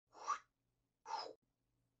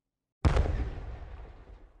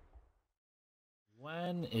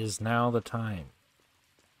When is now the time?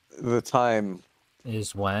 The time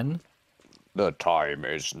Is when? The time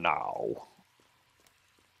is now.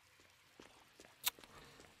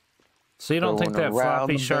 So you don't think Going that around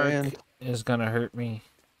floppy the shark bend. is gonna hurt me?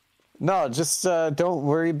 No, just don't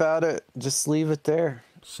worry about it. Just leave it there.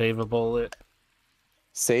 Save a bullet?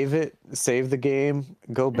 Save it. Save the game.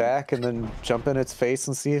 Go back and then jump in its face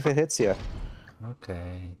and see if it hits you.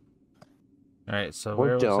 Okay. Alright, so Or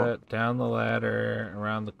where was don't. that? Down the ladder,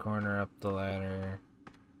 around the corner, up the ladder.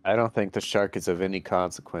 I don't think the shark is of any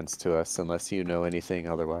consequence to us unless you know anything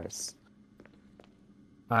otherwise.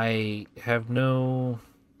 I have no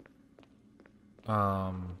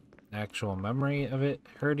actual memory of it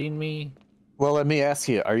hurting me. Well, let me ask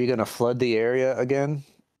you, are you going to flood the area again?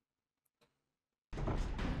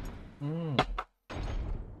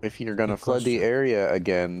 If you're going to flood the area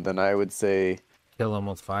again, then I would say... Kill him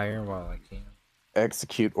with fire while I can.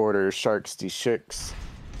 Execute order Sharks D6.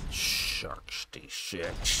 Sharks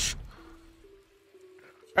D6.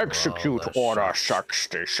 Execute order Sharks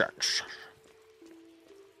D6.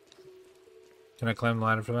 Can I climb the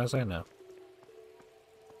ladder from that side? No.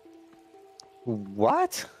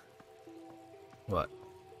 What? What?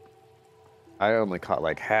 I only caught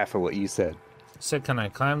like half of what you said. I said, can I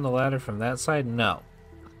climb the ladder from that side? No.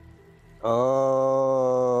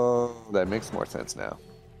 Oh, that makes more sense now.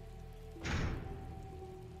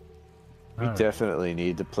 We definitely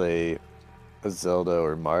need to play a Zelda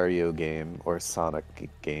or Mario game or Sonic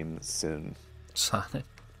game soon. Sonic?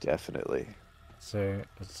 Definitely. Is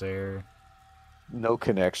there... No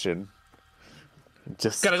connection.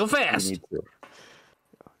 Just gotta go fast!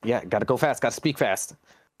 Yeah, gotta go fast, gotta speak fast.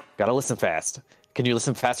 Gotta listen fast. Can you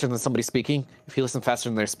listen faster than somebody speaking? If you listen faster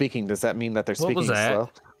than they're speaking, does that mean that they're speaking slow?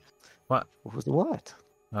 What? What?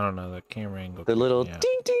 I don't know, the camera angle. The little ding,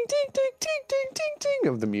 ding, ding, ding, ding, ding, ding, ding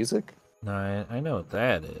of the music. No, I know what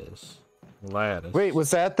that is. Lattice. Wait,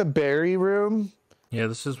 was that the Barry room? Yeah,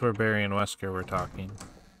 this is where Barry and Wesker were talking.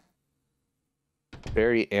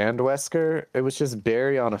 Barry and Wesker? It was just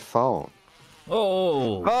Barry on a phone.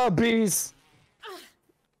 Oh! Oh, bees!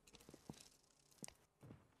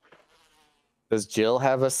 Does Jill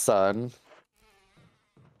have a son?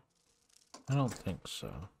 I don't think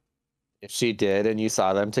so. If she did and you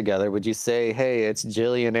saw them together, would you say, hey, it's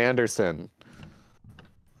Jillian Anderson?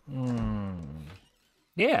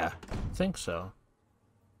 Yeah, I think so.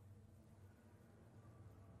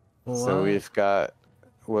 So we've got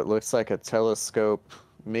what looks like a telescope,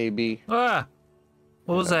 maybe. Ah!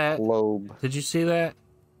 What was that? Globe. Did you see that?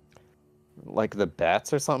 Like the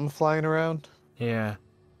bats or something flying around? Yeah.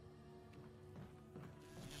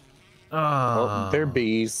 Oh, they're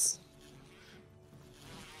bees.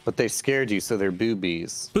 But they scared you, so they're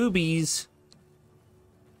boobies. Boobies.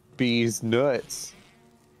 Bees nuts.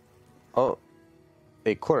 Oh,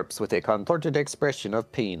 a corpse with a contorted expression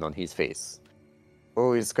of pain on his face.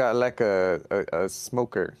 Oh, he's got like a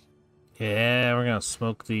smoker. Yeah, we're gonna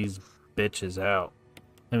smoke these bitches out.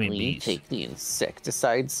 I mean, bees. Take the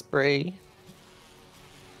insecticide spray.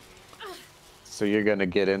 So you're gonna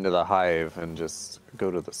get into the hive and just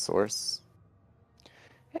go to the source?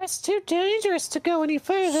 It's too dangerous to go any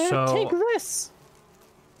further. So, take this.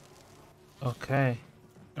 Okay.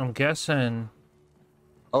 I'm guessing...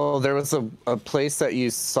 Oh, there was a place that you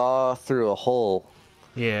saw through a hole.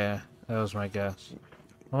 Yeah, that was my guess.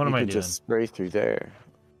 What am I doing? You could just spray through there.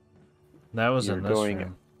 That was in this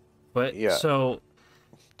room. But, yeah, so...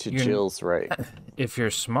 To Jill's right. If you're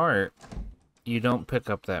smart, you don't pick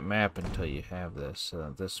up that map until you have this.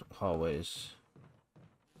 This hallway's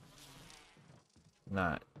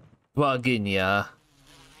not bugging ya.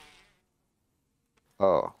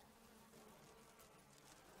 Oh.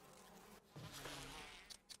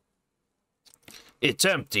 It's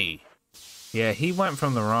empty. Yeah, he went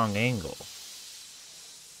from the wrong angle.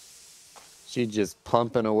 She's just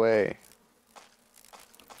pumping away.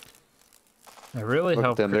 I really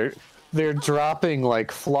hope they're dropping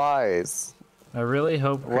like flies. I really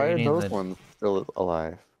hope. Why are those ones still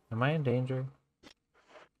alive? Am I in danger?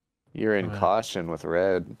 You're in caution with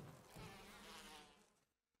red.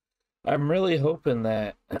 I'm really hoping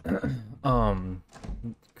that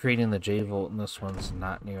creating the J-Volt in this one's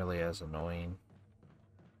not nearly as annoying.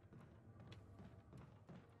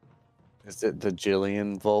 Is it the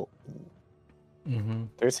Jillian Volt? Mm-hmm.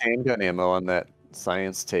 There's handgun ammo on that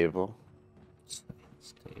science table.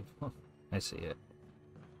 Science table. I see it.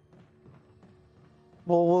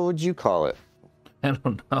 Well, what would you call it? I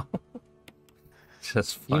don't know.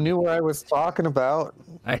 Just funny. You knew what I was talking about.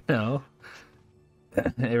 I know.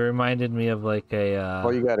 It reminded me of like a...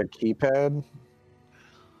 Oh, you got a keypad?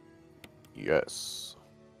 Yes.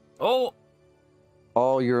 Oh!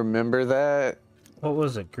 Oh, you remember that? What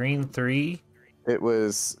was it? Green 3? It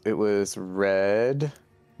was red.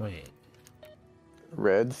 Wait.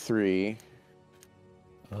 Red 3.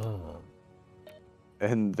 Oh.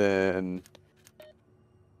 And then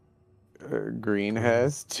green Green.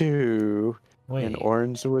 has 2. And Wait.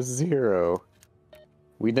 orange was 0.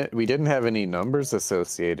 We didn't have any numbers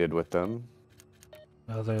associated with them.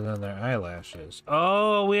 Other than their eyelashes.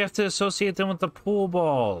 Oh, we have to associate them with the pool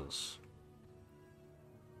balls.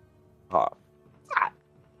 Oh.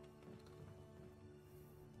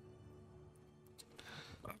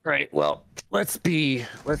 Right. Well, let's be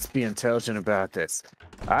intelligent about this.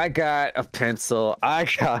 I got a pencil. I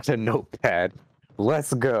got a notepad.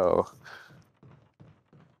 Let's go.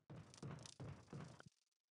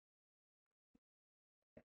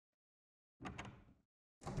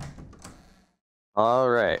 All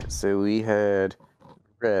right. So we had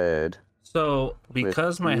red. So,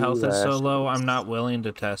 because my 3 health is so low, I'm lashes. not willing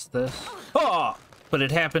to test this. Oh! But it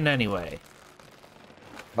happened anyway.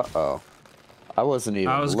 Uh-oh. I wasn't even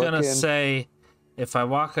I was looking. gonna say, if I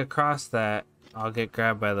walk across that, I'll get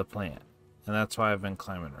grabbed by the plant. And that's why I've been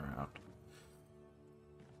climbing around.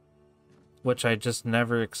 Which I just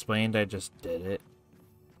never explained, I just did it.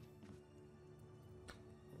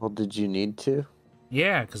 Well, did you need to?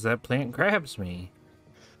 Yeah, because that plant grabs me.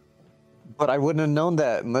 But I wouldn't have known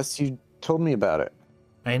that unless you told me about it.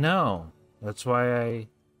 I know. That's why I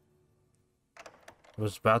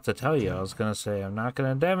was about to tell you. I was gonna say, I'm not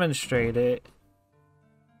gonna demonstrate it.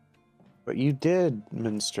 But you did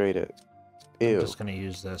demonstrate it. Ew. I'm just gonna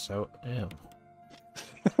use this. Oh, ew.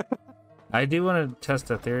 I do want to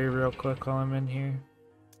test a theory real quick while I'm in here.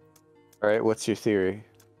 All right, what's your theory?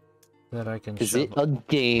 That I can Is it shove a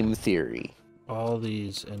game theory? all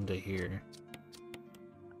these into here.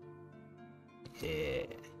 Yeah.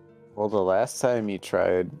 Well, the last time you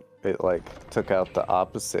tried, it like took out the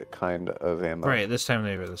opposite kind of ammo. Right, this time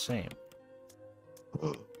they were the same.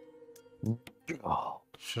 Oh.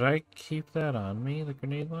 Should I keep that on me, the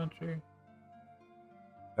grenade launcher?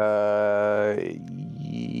 Yeah.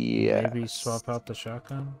 Maybe swap out the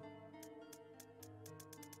shotgun?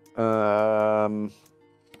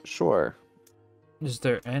 Sure. Is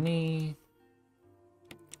there any...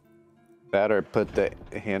 That or put the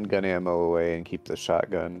handgun ammo away and keep the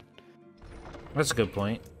shotgun. That's a good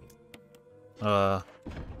point. So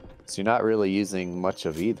you're not really using much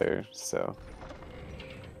of either, so.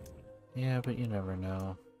 Yeah, but you never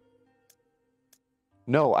know.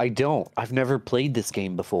 No, I don't. I've never played this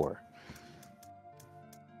game before.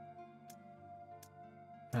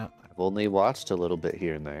 Oh. I've only watched a little bit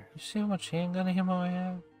here and there. You see how much handgun ammo I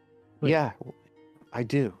have? Wait. Yeah, I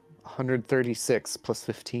do. 136 plus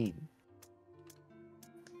 15.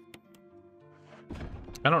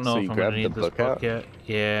 I don't know So if you I'm gonna grabbed need the this book book out? yet.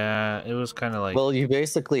 Yeah, it was kind of like... Well, you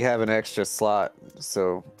basically have an extra slot,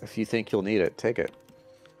 so if you think you'll need it, take it.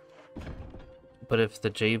 But if the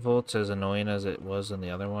J-Volt's as annoying as it was in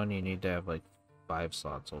the other one, you need to have like 5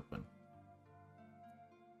 slots open.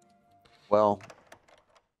 Well,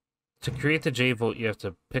 To create the J-Volt, you have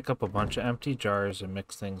to pick up a bunch of empty jars and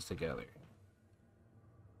mix things together.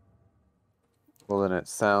 then it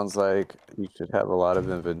sounds like you should have a lot of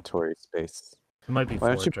inventory space. It might be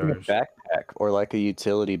Why 4 don't you bring a jars. backpack or like a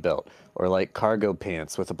utility belt or like cargo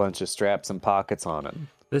pants with a bunch of straps and pockets on them?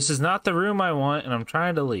 This is not the room I want, and I'm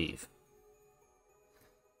trying to leave.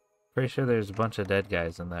 Pretty sure there's a bunch of dead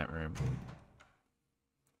guys in that room.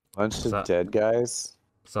 Bunch of dead guys?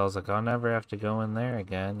 So I was like, I'll never have to go in there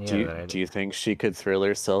again. Yeah, Do you think she could thrill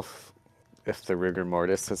herself if the rigor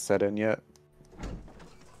mortis has set in yet?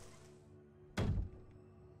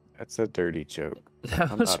 That's a dirty joke.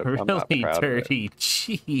 That was really dirty.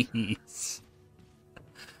 Jeez.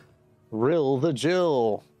 Rill the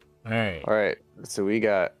Jill. Alright. Alright, so we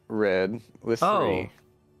got red with 3.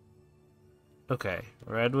 Okay,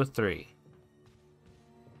 red with 3.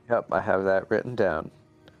 Yep, I have that written down.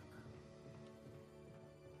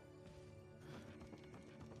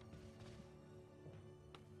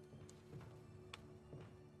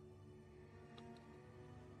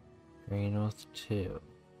 Green with 2.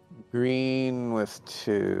 Green with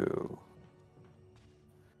 2.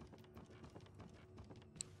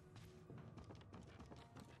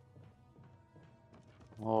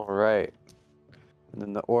 All right. And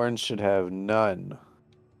then the orange should have none.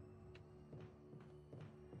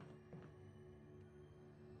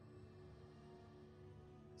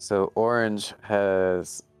 So orange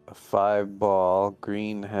has a 5 ball,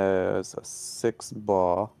 green has a 6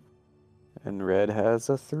 ball, and red has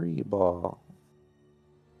a 3 ball.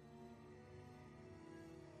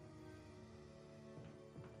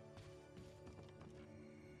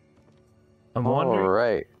 I'm All wondering.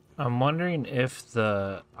 right. I'm wondering if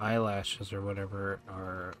the eyelashes or whatever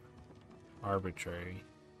are arbitrary.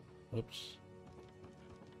 Whoops.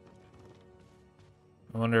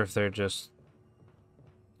 I wonder if they're just.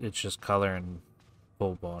 It's just color and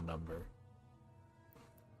full ball number.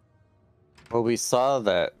 Well, we saw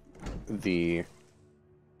that the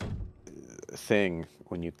thing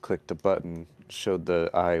when you clicked the button showed the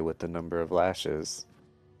eye with the number of lashes.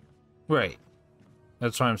 Right.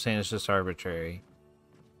 That's why I'm saying it's just arbitrary.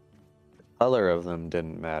 Color of them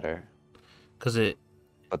didn't matter, Cause it.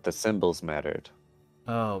 but the symbols mattered.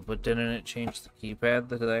 Oh, but didn't it change the keypad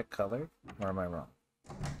to that color? Or am I wrong?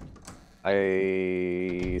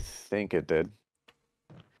 I think it did.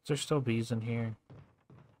 Is there still bees in here?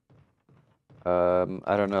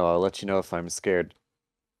 I don't know. I'll let you know if I'm scared.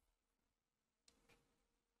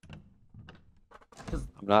 I'm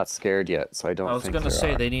not scared yet, so I don't I was think gonna there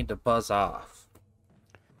say are. they need to buzz off.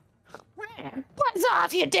 Buzz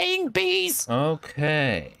off, you dang bees!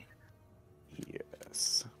 Okay.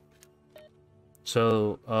 Yes.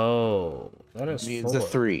 So, oh, that is Needs 4. a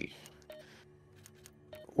 3.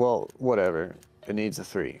 Well, whatever. It needs a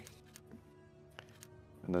 3.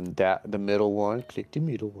 And then the middle one, click the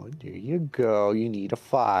middle one. There you go. You need a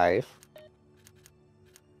 5.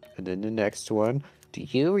 And then the next one. Do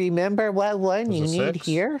you remember what one Was you it need 6?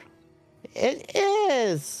 here? It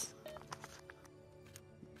is.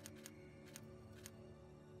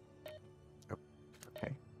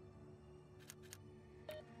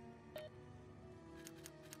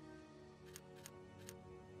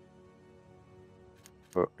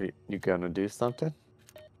 Okay. You gonna do something?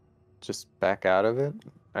 Just back out of it?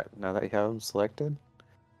 Now that you have them selected?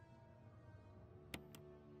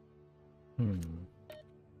 Hmm.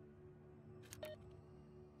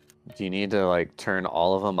 Do you need to, like, turn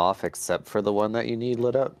all of them off except for the one that you need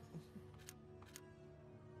lit up?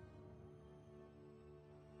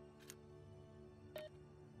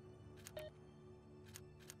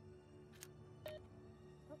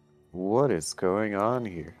 What is going on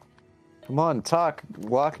here? Come on, talk.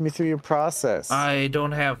 Walk me through your process. I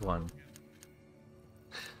don't have one.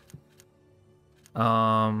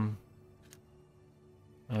 I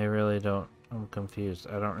really don't. I'm confused.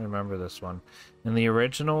 I don't remember this one. In the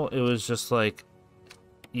original, it was just like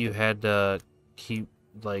you had to keep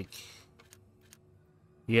like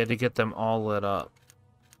you had to get them all lit up.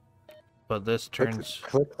 But this turns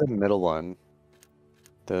Click the middle one.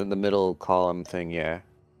 The middle column thing, yeah.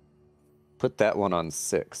 Put that one on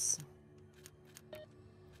 6.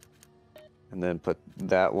 And then put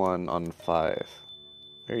that one on 5.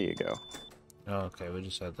 There you go. oh, okay, we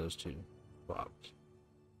just had those two swapped.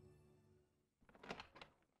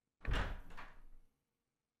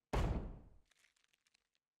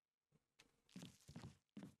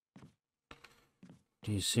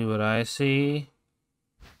 Do you see what I see?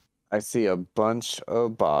 I see a bunch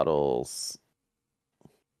of bottles.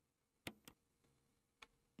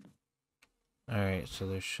 Alright, so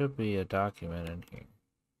there should be a document in here.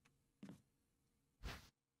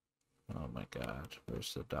 Oh my god,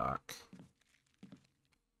 where's the doc?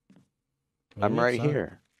 I'm Maybe right it's not.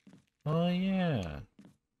 here. Oh yeah.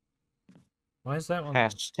 Why is that one?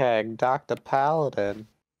 Hashtag Dr. Paladin.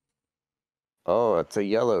 Oh, it's a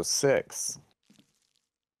yellow 6.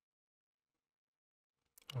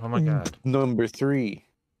 Oh my god. Number 3.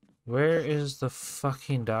 Where is the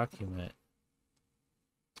fucking document?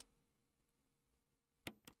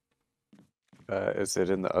 Is it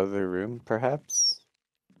in the other room, perhaps?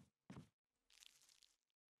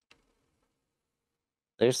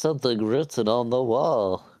 There's something written on the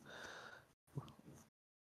wall.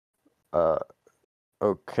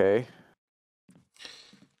 Okay.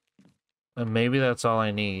 Maybe that's all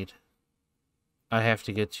I need. I have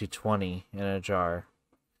to get you 20 in a jar.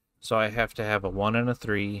 So I have to have a 1 and a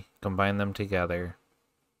 3, combine them together.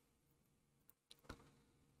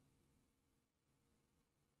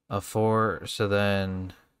 A 4, so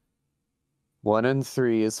then 1 and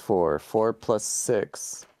 3 is 4. 4 plus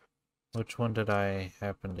 6. which one did I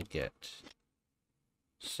happen to get?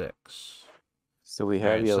 6. So we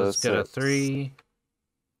have Alright, so yellow let's get a 6. 3.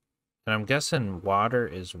 And I'm guessing water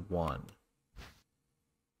is 1.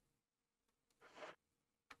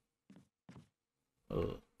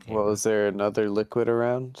 Oh, Well, is there another liquid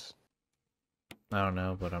around? I don't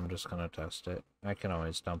know, but I'm just gonna test it. I can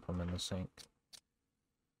always dump them in the sink.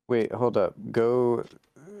 Wait, hold up. Go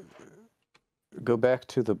back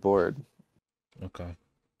to the board. Okay.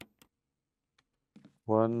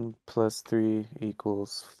 1 plus 3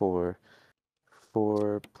 equals 4.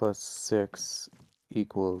 4 plus 6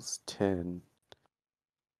 equals 10.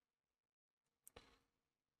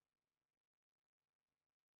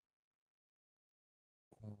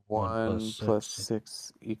 1 plus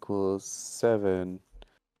 6 equals 7.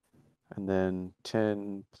 And then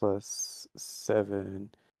 10 plus 7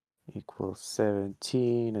 equals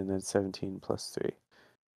 17. And then 17 plus 3.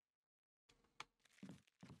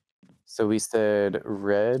 So we said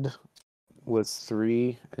red was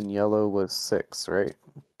 3 and yellow was 6, right?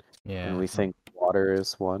 Yeah. And we think water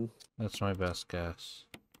is 1. That's my best guess.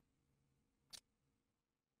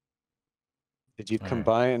 Did you All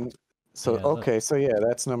combine? right. So, Yeah, okay, so yeah,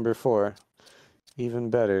 that's number 4. Even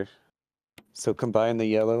better. So combine the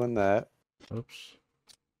yellow and that. Oops.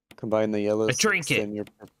 Combine the yellow I 6 drink it. and your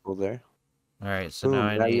purple there. All right, so Boom, now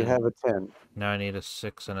I now you need have a 10. now I need a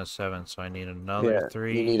 6 and a 7, so I need another Yeah,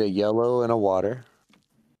 3. you need a yellow and a water.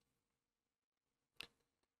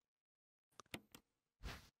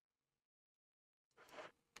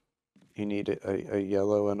 You need a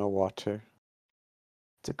yellow and a water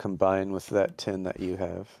to combine with that 10 that you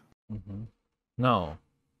have. Mm-hmm. No.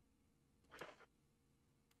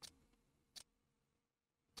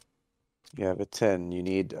 You have a 10. You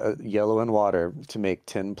need a yellow and water to make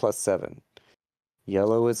 10 plus 7.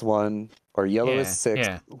 Yellow is 1, or yellow is 6,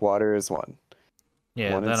 water is 1.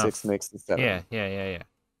 Yeah, 1 and 6 makes the 7. Yeah.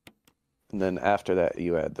 And then after that,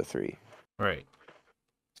 you add the 3. Right.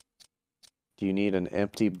 Do you need an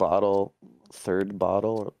empty bottle, third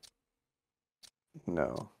bottle?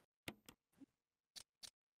 No.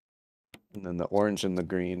 And then the orange and the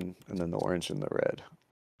green, and then the orange and the red.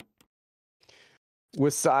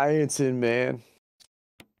 With science in, man.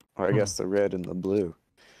 Or I guess the red and the blue.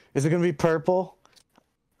 Is it going to be purple?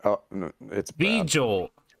 Oh, no, it's brown.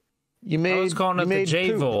 V-Jolt. You made, I was calling it the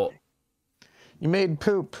J-Volt. You made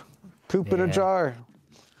poop. Poop in a jar.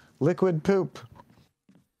 Liquid poop.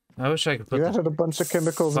 I wish I could put You added a bunch of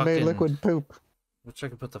chemicals and made liquid poop. Wish I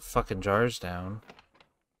could put the fucking jars down.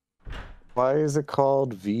 Why is it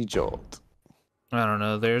called V-Jolt? I don't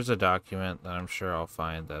know. There's a document that I'm sure I'll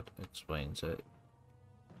find that explains it.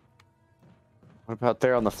 What about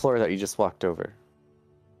there on the floor that you just walked over?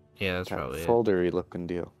 Yeah, that's probably foldery looking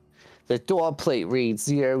deal. The door plate reads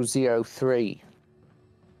 003.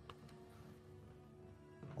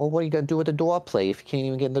 Well, what are you going to do with the door plate if you can't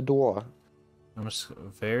even get in the door? I'm just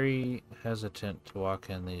very hesitant to walk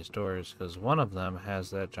in these doors because one of them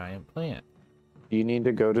has that giant plant. You need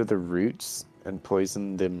to go to the roots and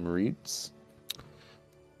poison them roots.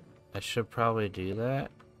 I should probably do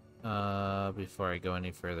that before I go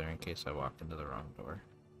any further in case I walk into the wrong door.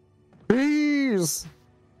 Bees!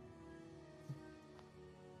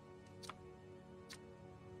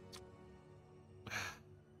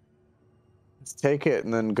 Just take it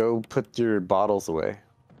and then go put your bottles away.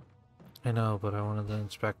 I know, but I wanted the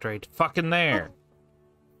inspect right fucking there.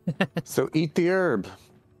 So eat the herb.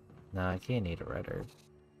 No, I can't eat a red herb.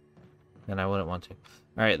 And I wouldn't want to.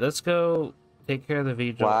 Alright, let's go take care of the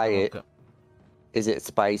V-Jolt. Why? Is it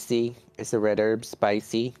spicy? Is the red herb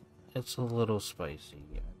spicy? It's a little spicy.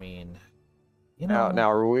 I mean, you know.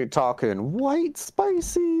 Now are we talking white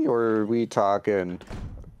spicy or are we talking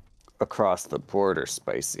across the border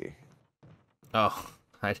spicy? Oh,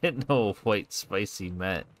 I didn't know what white spicy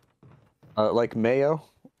meant. Like mayo?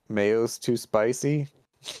 Mayo's too spicy?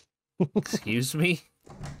 Excuse me?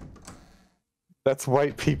 That's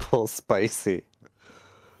white people spicy.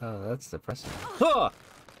 Oh, that's depressing. Oh!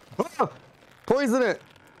 Oh! Poison it!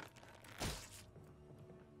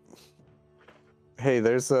 Hey,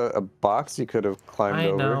 there's a box you could have climbed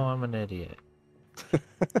over. I know, I'm an idiot.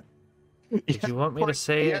 Did you want me to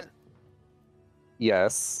say it?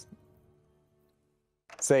 Yes.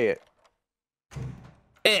 Say it.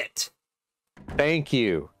 It! Thank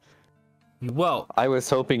you. Well, I was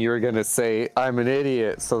hoping you were going to say, I'm an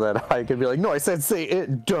idiot, so that I could be like, no, I said say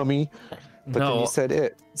it, dummy. But no. then you said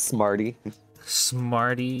it, smarty.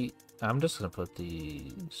 Smarty. I'm just going to put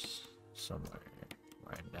these somewhere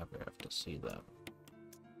where I never have to see them.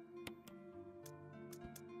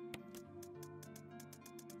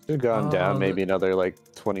 Should have gone down maybe another, like,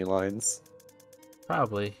 20 lines.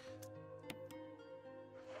 Probably.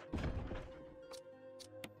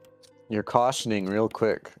 You're cautioning real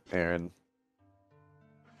quick, Aaron.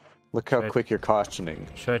 Look how quick you're cautioning.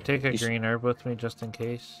 Should I take a green herb with me just in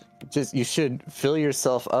case? You should fill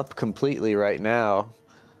yourself up completely right now,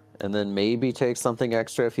 and then maybe take something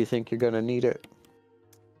extra if you think you're gonna need it.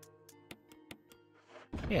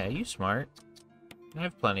 Yeah, you smart. I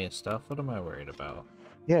have plenty of stuff. What am I worried about?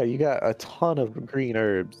 Yeah, you got a ton of green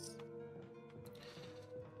herbs.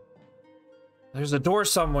 There's a door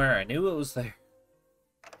somewhere. I knew it was there.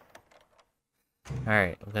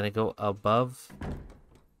 Alright, I'm gonna go above,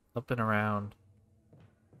 up and around.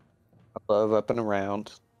 Above, up and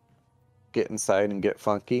around. Get inside and get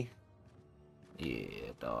funky.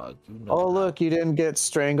 Yep. dog. You know Oh, how. look, you didn't get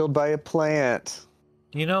strangled by a plant.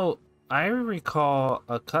 You know, I recall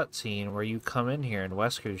a cutscene where you come in here and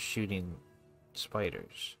Wesker's shooting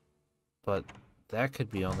spiders. But that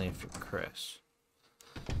could be only if you're Chris.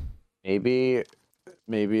 Maybe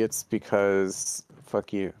it's because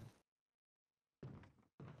fuck you.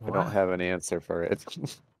 What? I don't have an answer for it.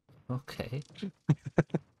 Okay.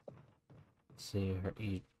 So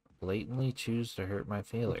you blatantly choose to hurt my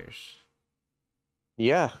feelers.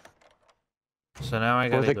 Yeah, So now I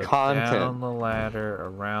for gotta the go content. down the ladder,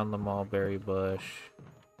 around the mulberry bush.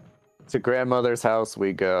 To grandmother's house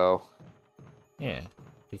we go. Yeah,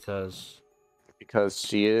 because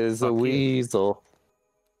She is a Fuck you. weasel.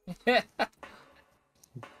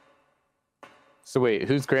 So wait,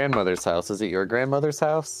 whose grandmother's house? Is it your grandmother's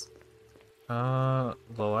house? the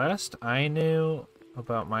last I knew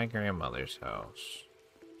about my grandmother's house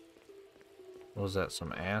was that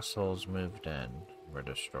some assholes moved in and were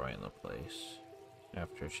destroying the place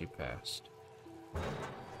after she passed.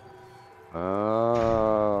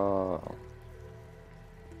 Oh.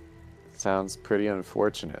 Sounds pretty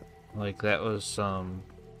unfortunate. Like, that was some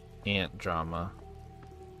ant drama.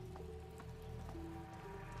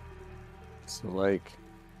 So like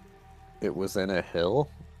it was in a hill?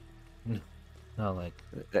 No, like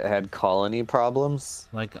It had colony problems?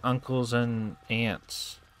 uncles and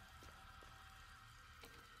aunts.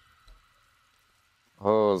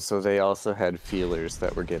 Oh, so they also had feelers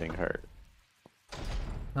that were getting hurt.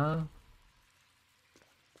 Huh?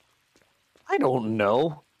 I don't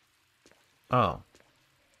know. Oh.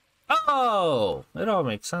 Oh! It all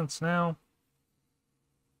makes sense now.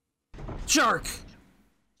 Shark!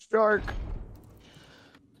 Shark.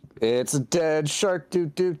 It's a dead shark. Do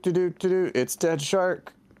do do do do do. It's dead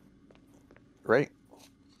shark. Right?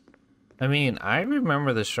 I mean, I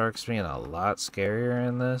remember the sharks being a lot scarier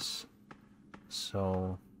in this.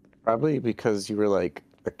 So, Probably because you were like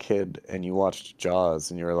a kid and you watched Jaws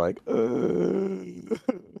and you were like,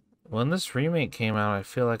 when this remake came out, I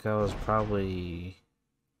feel like I was probably...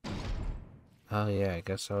 Oh yeah, I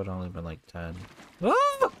guess I would only been like 10.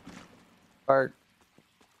 Ah! Shark.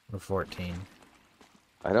 Or 14.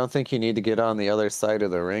 I don't think you need to get on the other side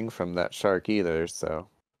of the ring from that shark either, so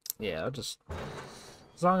Yeah, I'll just...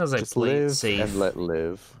 As long as I just play it live safe. and let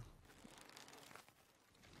live.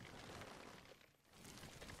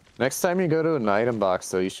 Next time you go to an item box,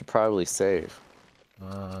 though, you should probably save.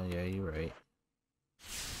 Yeah, you're right.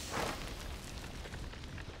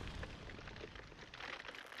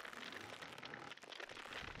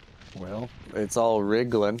 Well, it's all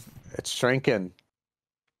wriggling. It's shrinking.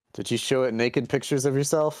 Did you show it naked pictures of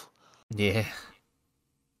yourself? Yeah.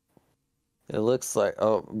 It looks like...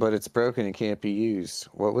 Oh, but it's broken and can't be used.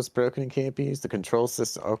 What was broken and can't be used? The control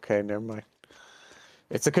system. Okay, never mind.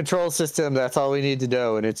 It's a control system. That's all we need to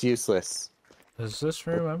know, and it's useless. Is this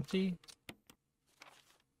room empty?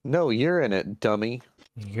 No, you're in it, dummy.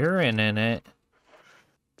 Urine in it.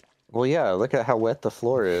 Well, yeah, look at how wet the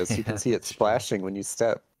floor is. You Yeah, can see it that's true. splashing when you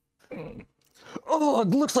step. Oh, it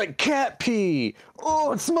looks like cat pee!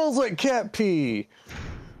 Oh, it smells like cat pee!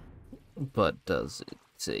 But does it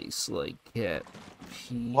taste like cat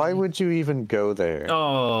pee? Why would you even go there?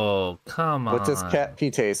 Oh, come on. What does cat pee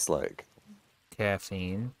taste like?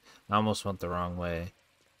 Caffeine. I almost went the wrong way.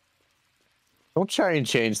 Don't try and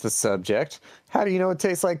change the subject. How do you know it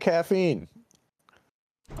tastes like caffeine?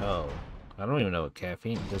 Oh, I don't even know what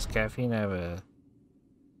caffeine... Does caffeine have a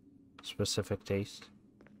specific taste?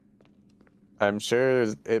 I'm sure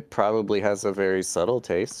it probably has a very subtle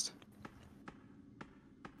taste.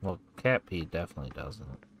 Well, cat pee definitely doesn't.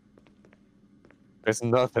 There's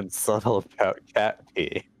nothing subtle about cat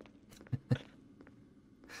pee. Is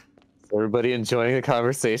everybody enjoying the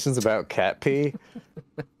conversations about cat pee?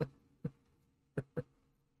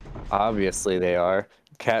 Obviously they are.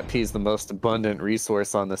 Cat pee is the most abundant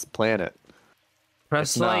resource on this planet.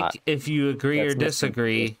 Press It's like not. if you agree or That's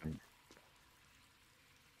disagree misinformation.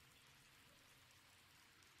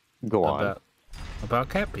 Go on. about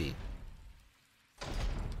cat pee.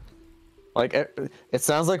 Like, it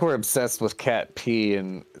sounds like we're obsessed with cat P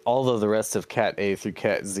and all of the rest of cat A through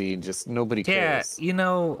cat Z. Just nobody Yeah, cares. you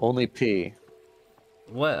know Only P.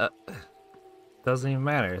 what? Doesn't even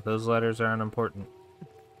matter. Those letters aren't important.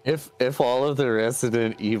 If all of the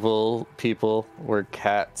Resident Evil people were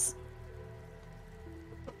cats,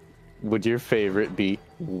 would your favorite be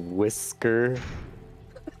Whisker?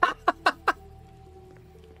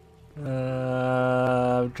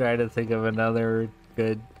 I'm trying to think of another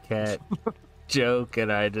good cat joke,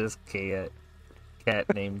 and I just can't.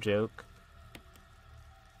 Cat name joke.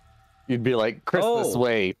 You'd be like Christmas Oh.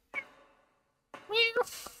 Way.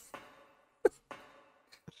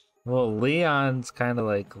 Well, Leon's kind of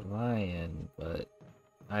like lion, but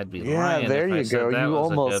I'd be Yeah, lying there if I you go. said that You was a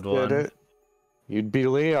almost good did one. it. You'd be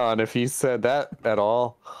Leon if you said that at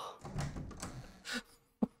all.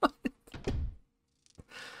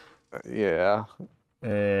 Yeah,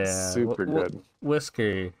 Yeah, super good.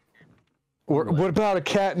 Whisker. What about a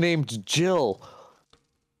cat named Jill?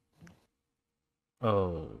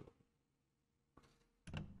 Oh,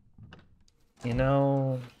 you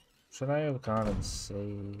know, should I have gone and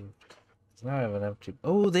saved? 'Cause now I have an empty.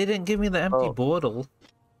 Oh, they didn't give me the empty Oh, bottle.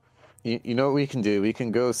 you know what we can do? We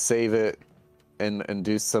can go save it and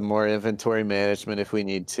do some more inventory management if we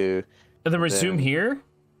need to. And then And resume then here.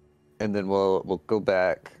 and then we'll go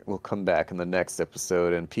back. We'll come back in the next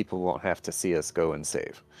episode, and people won't have to see us go and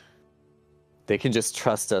save. They can just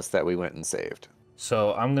trust us that we went and saved.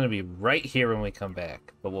 So I'm gonna be right here when we come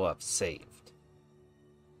back, but we'll have saved.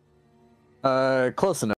 Close enough.